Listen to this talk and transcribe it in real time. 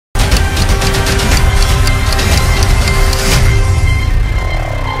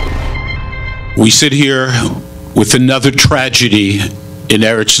We sit here with another tragedy in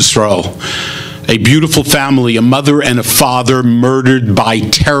Eretz Yisrael. A beautiful family, a mother and a father murdered by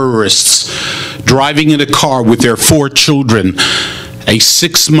terrorists, driving in a car with their 4 children. A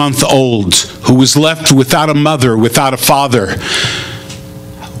 6-month-old who was left without a mother, without a father.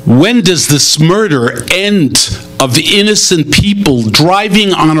 When does this murder end of innocent people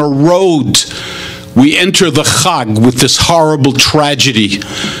driving on a road? We enter the Chag with this horrible tragedy.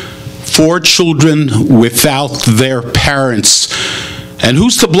 4 children without their parents. And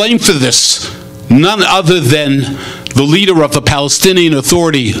who's to blame for this? None other than the leader of the Palestinian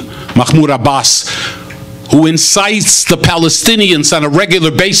Authority, Mahmoud Abbas, who incites the Palestinians on a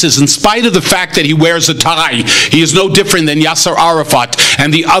regular basis in spite of the fact that he wears a tie. He is no different than Yasser Arafat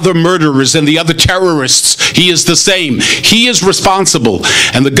and the other murderers and the other terrorists. He is the same. He is responsible.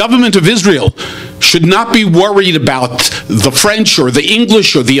 And the government of Israel should not be worried about the French or the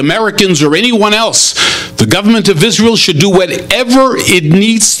English or the Americans or anyone else. The government of Israel should do whatever it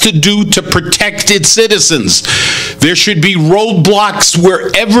needs to do to protect its citizens. There should be roadblocks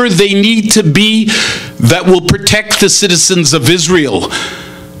wherever they need to be that will protect the citizens of Israel.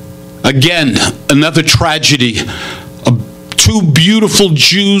 Again, another tragedy. 2 beautiful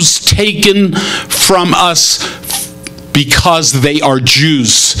Jews taken from us because they are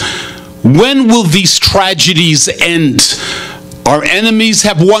Jews. When will these tragedies end? Our enemies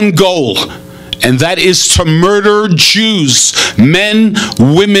have one goal, and that is to murder Jews, men,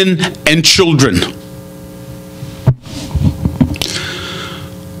 women, and children.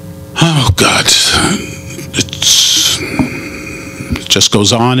 Oh, God. It just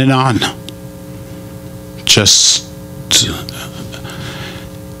goes on and on. Just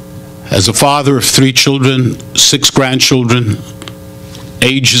as a father of 3 children, 6 grandchildren,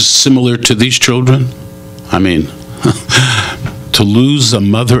 ages similar to these children, I mean, to lose a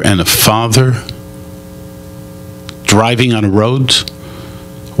mother and a father driving on a road?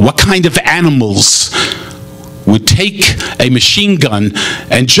 What kind of animals would take a machine gun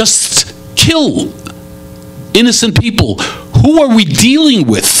and just kill innocent people? Who are we dealing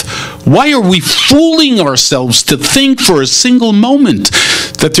with? Why are we fooling ourselves to think for a single moment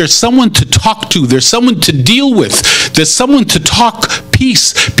that there's someone to talk to, there's someone to deal with, there's someone to talk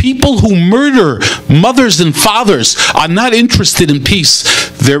peace? People who murder mothers and fathers are not interested in peace.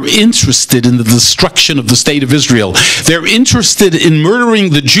 They're interested in the destruction of the state of Israel. They're interested in murdering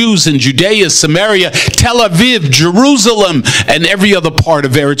the Jews in Judea, Samaria, Tel Aviv, Jerusalem, and every other part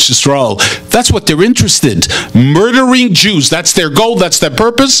of Eretz Yisrael. That's what they're interested. Murdering Jews. That's their goal. That's their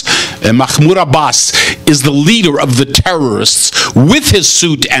purpose. And Mahmoud Abbas is the leader of the terrorists with his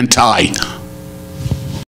suit and tie.